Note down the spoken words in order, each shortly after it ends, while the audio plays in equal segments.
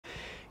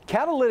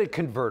Catalytic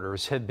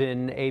converters have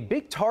been a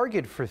big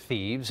target for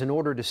thieves in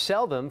order to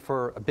sell them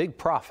for a big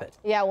profit.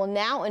 Yeah, well,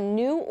 now a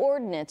new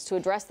ordinance to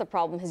address the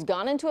problem has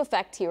gone into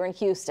effect here in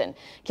Houston.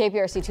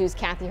 KPRC 2's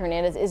Kathy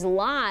Hernandez is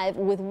live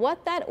with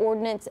what that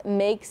ordinance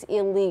makes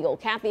illegal.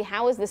 Kathy,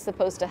 how is this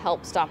supposed to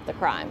help stop the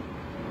crime?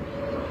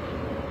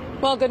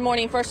 Well, good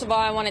morning. First of all,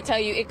 I want to tell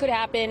you it could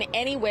happen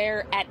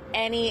anywhere at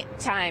any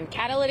time.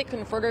 Catalytic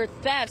converter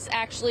thefts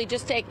actually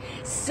just take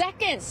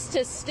seconds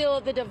to steal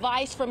the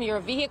device from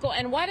your vehicle.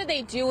 And why do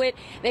they do it?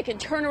 They can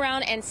turn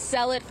around and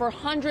sell it for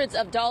hundreds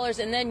of dollars,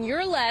 and then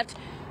you're left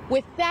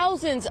with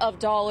thousands of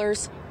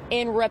dollars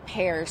in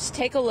repairs.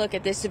 Take a look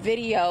at this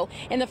video.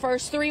 In the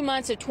first 3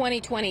 months of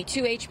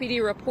 2022,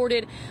 HPD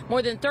reported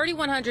more than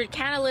 3,100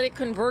 catalytic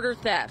converter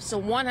thefts, a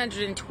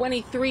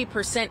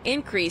 123%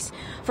 increase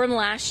from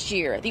last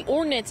year. The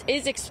ordinance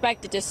is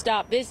expected to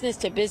stop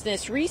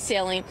business-to-business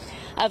reselling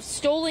of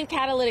stolen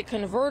catalytic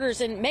converters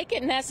and make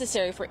it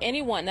necessary for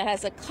anyone that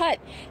has a cut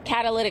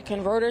catalytic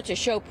converter to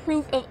show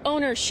proof of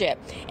ownership.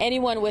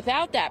 Anyone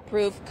without that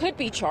proof could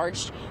be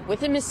charged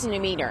with a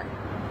misdemeanor.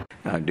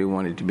 I do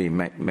want it to be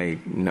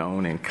made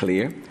known and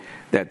clear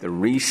that the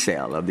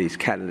resale of these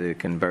catalytic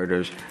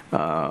converters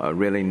are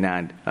really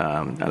not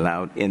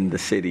allowed in the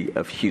city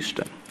of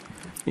Houston.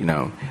 You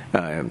know,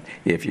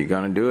 if you're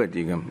going to do it,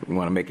 you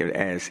want to make it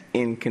as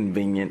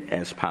inconvenient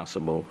as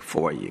possible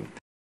for you.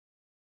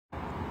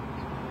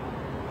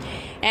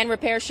 And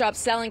repair shops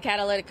selling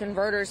catalytic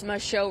converters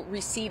must show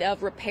receipt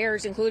of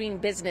repairs, including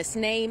business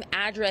name,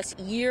 address,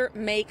 year,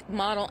 make,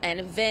 model,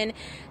 and VIN.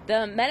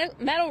 The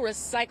metal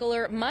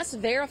recycler must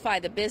verify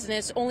the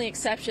business. Only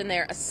exception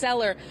there, a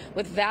seller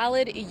with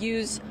valid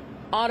used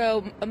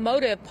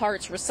automotive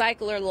parts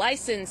recycler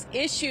license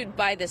issued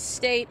by the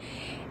state.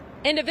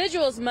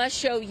 Individuals must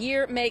show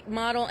year, make,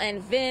 model,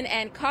 and VIN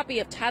and copy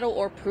of title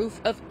or proof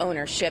of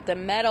ownership. The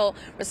metal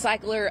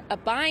recycler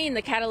buying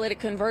the catalytic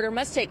converter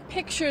must take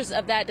pictures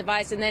of that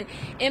device and then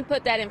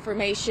input that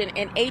information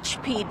in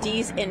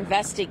HPD's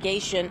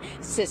investigation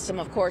system.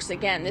 Of course,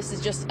 again, this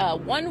is just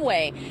one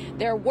way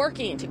they're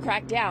working to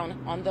crack down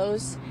on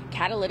those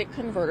catalytic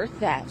converter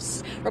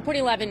thefts.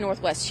 Reporting live in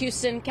Northwest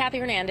Houston, Kathy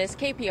Hernandez,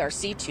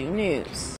 KPRC 2 News.